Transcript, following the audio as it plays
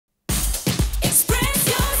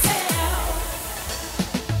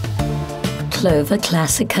Clover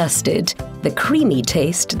Classic Custard, the creamy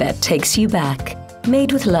taste that takes you back.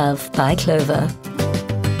 Made with love by Clover.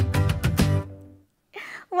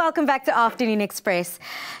 Welcome back to Afternoon Express.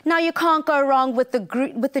 Now, you can't go wrong with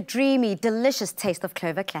the dreamy, delicious taste of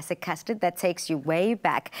Clover Classic Custard that takes you way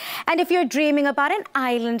back. And if you're dreaming about an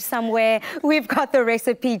island somewhere, we've got the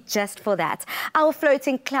recipe just for that. Our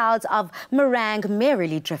floating clouds of meringue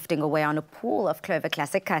merrily drifting away on a pool of Clover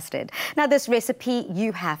Classic Custard. Now, this recipe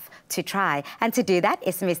you have to try. And to do that,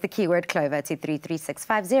 SMS the keyword Clover to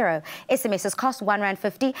 33650. SMSs cost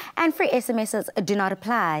R1.50 and free SMSs do not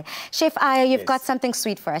apply. Chef Aya, you've got something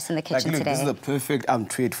sweet for us in the kitchen today. This is a perfect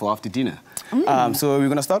treat for after dinner. So we're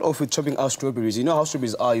going to start off with chopping our strawberries. You know how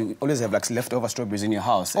strawberries are, you always have like leftover strawberries in your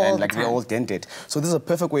house and like they're all dented. So this is a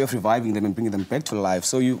perfect way of reviving them and bringing them back to life.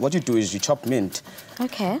 So what you do is you chop mint.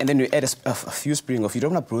 Okay. And then you add a few spring. If you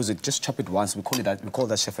don't want to bruise it, just chop it once. We call that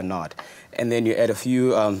chiffonade. And then you add a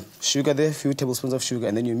few sugar there, a few tablespoons of sugar,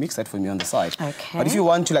 and then you mix that for me on the side. Okay. But if you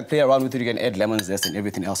want to like play around with it, you can add lemon zest and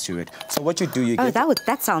everything else to it. So what you do, you get...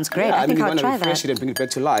 that sounds great. Yeah, I think I'll try that. You want to refresh it and bring it back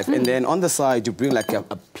to life. And then on the side, you bring like a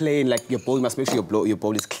plain, like your bowl, you must make sure your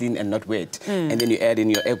bowl is clean and not wet. And then you add in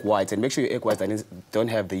your egg whites, and make sure your egg whites don't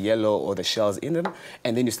have the yellow or the shells in them.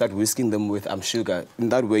 And then you start whisking them with sugar. In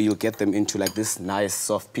that way, you'll get them into like this nice,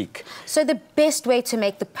 soft peak. So the best way to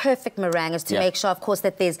make the perfect meringue is to make sure, of course,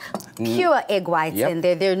 that there's pure egg whites in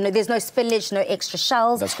there. There's no spillage, no extra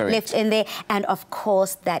shells left in there. And, of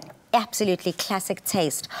course, that absolutely classic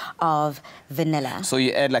taste of vanilla. So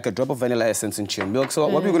you add like a drop of vanilla essence into your milk. So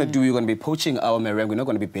what we're going to do, we're going to be poaching our meringue. We're not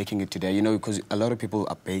going to be baking it today, you know, because a lot of people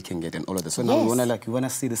are baking it and all of this. So now we want to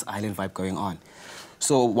see this island vibe going on.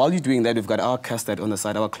 So while you're doing that, we've got our custard on the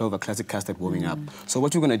side, our Clover Classic Custard warming up. So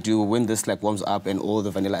what we're going to do when this like warms up and all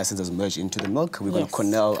the vanilla essence has merged into the milk, we're going to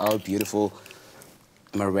cornell our beautiful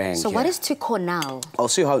meringue. So what is to cornell? I'll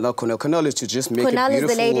show you how now cornell is to just make it beautiful. Cornell is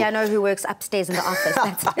the lady I know who works upstairs in the office.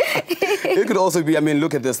 It could also be, I mean,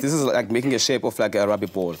 look at this. This is like making a shape of like a rugby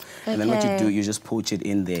ball. And then what you do, you just poach it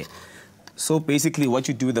in there. So basically what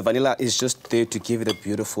you do with the vanilla is just there to give it a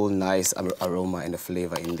beautiful, nice aroma and a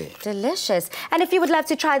flavor in there. Delicious. And if you would love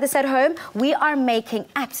to try this at home, we are making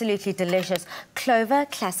absolutely delicious Clover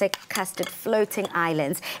Classic Custard Floating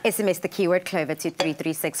Islands. SMS the keyword Clover to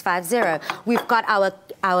 33650. We've got our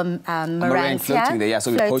meringue floating there,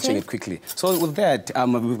 so we're poaching it quickly. So with that,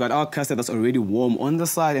 we've got our custard that's already warm on the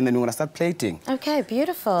side, and then we're going to start plating. Okay,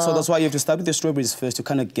 beautiful. So that's why you have to start with the strawberries first to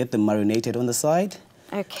kind of get them marinated on the side.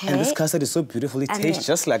 Okay. And this custard is so beautiful, it tastes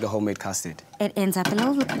just like a homemade custard. It ends up a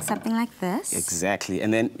little something like this. Exactly.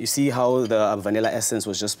 And then you see how the vanilla essence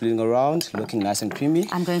was just splitting around, looking nice and creamy.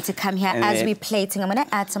 I'm going to come here as we're plating. I'm going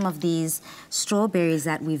to add some of these strawberries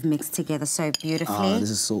that we've mixed together so beautifully. Oh, this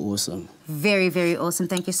is so awesome. Very, very awesome.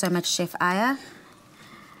 Thank you so much, Chef Aya.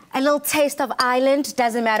 A little taste of island,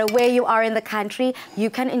 doesn't matter where you are in the country, you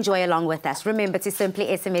can enjoy along with us. Remember to simply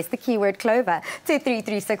SMS the keyword Clover to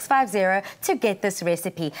 33650 to get this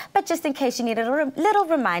recipe. But just in case you need a little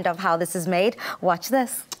reminder of how this is made, watch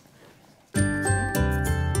this.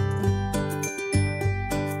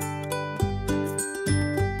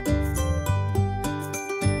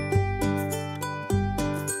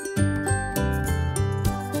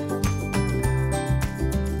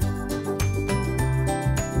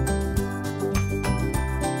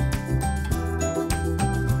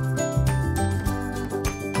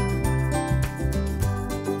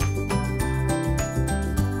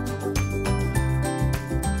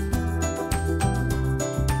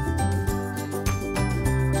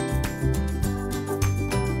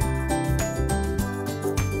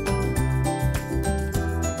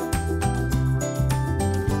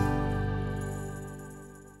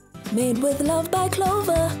 Made with love by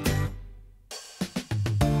Clover.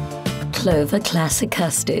 Clover Classic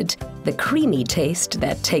Custard, the creamy taste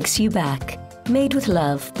that takes you back. Made with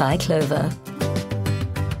love by Clover.